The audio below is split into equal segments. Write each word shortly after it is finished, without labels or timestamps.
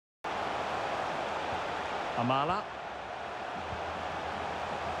Amala.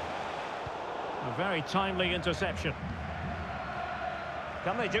 A very timely interception.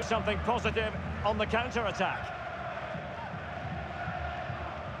 Can they do something positive on the counter-attack?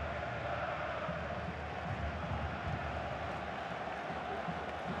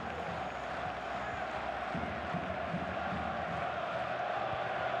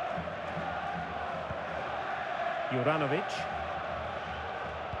 Juranovic.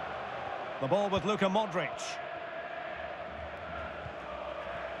 The ball with Luka Modric.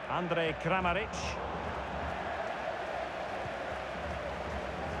 Andrej Kramaric.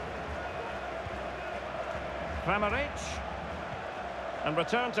 Kramaric. And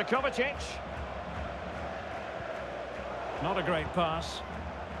return to Kovacic. Not a great pass.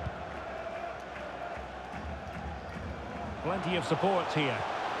 Plenty of support here.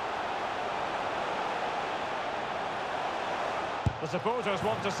 The supporters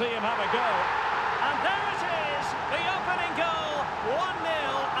want to see him have a go. And there it is! The opening goal! 1-0,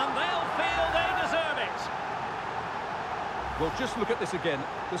 and they'll feel they deserve it. Well, just look at this again.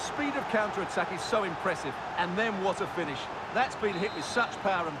 The speed of counter-attack is so impressive. And then what a finish. That's been hit with such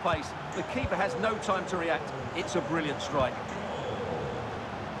power and pace. The keeper has no time to react. It's a brilliant strike.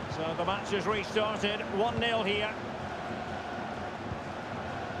 So the match has restarted. 1-0 here.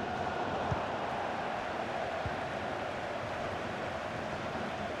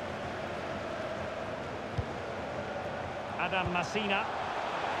 Adam Masina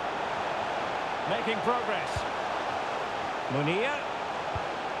making progress. Munir.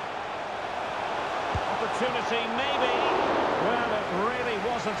 Opportunity maybe. Well, it really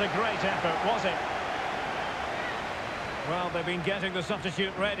wasn't a great effort, was it? Well, they've been getting the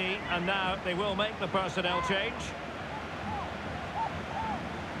substitute ready, and now they will make the personnel change.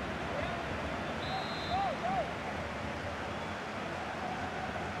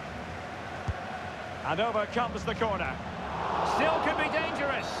 And over comes the corner. Still could be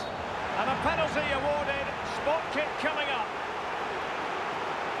dangerous. And a penalty awarded. Spot kick coming up.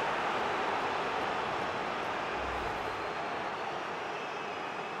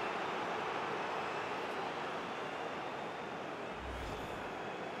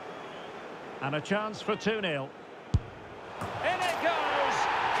 And a chance for 2-0. In it goes.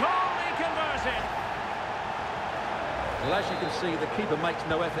 Calmly converted. Well, as you can see, the keeper makes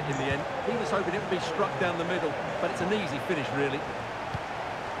no effort in the end. He was hoping it would be struck down the middle, but it's an easy finish, really.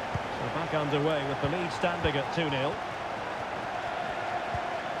 So back underway with the lead standing at 2-0.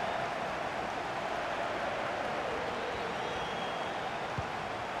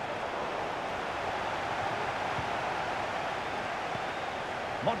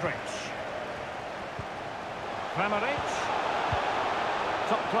 Modric. Kramaric.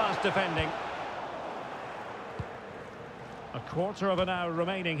 Top-class defending. A quarter of an hour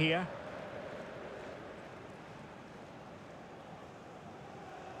remaining here.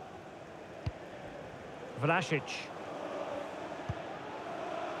 Vlasic.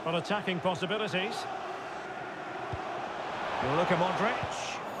 Well, attacking possibilities. Luka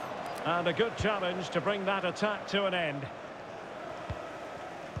Modric. And a good challenge to bring that attack to an end.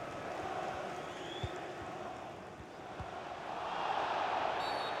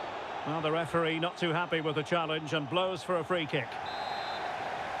 Well, the referee not too happy with the challenge and blows for a free kick.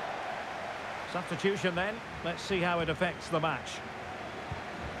 Substitution then. Let's see how it affects the match.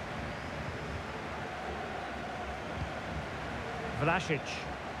 Vlasic.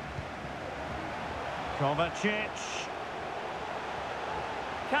 Kovacic.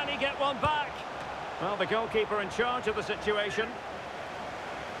 Can he get one back? Well, the goalkeeper in charge of the situation.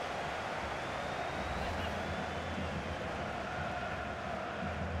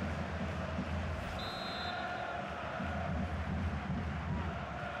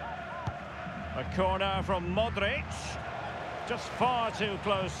 A corner from Modric. Just far too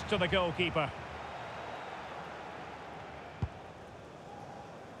close to the goalkeeper.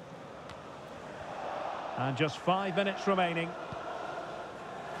 And just 5 minutes remaining.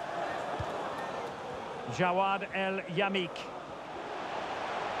 Jawad El Yamik.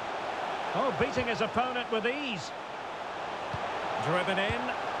 Oh, beating his opponent with ease. Driven in.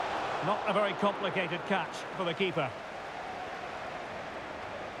 Not a very complicated catch for the keeper.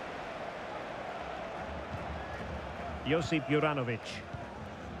 Josip Juranovic.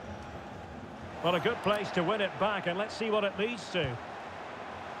 Well, a good place to win it back, and let's see what it leads to.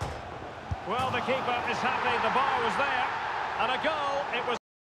 Well, the keeper is happy the bar was there, and a goal, it was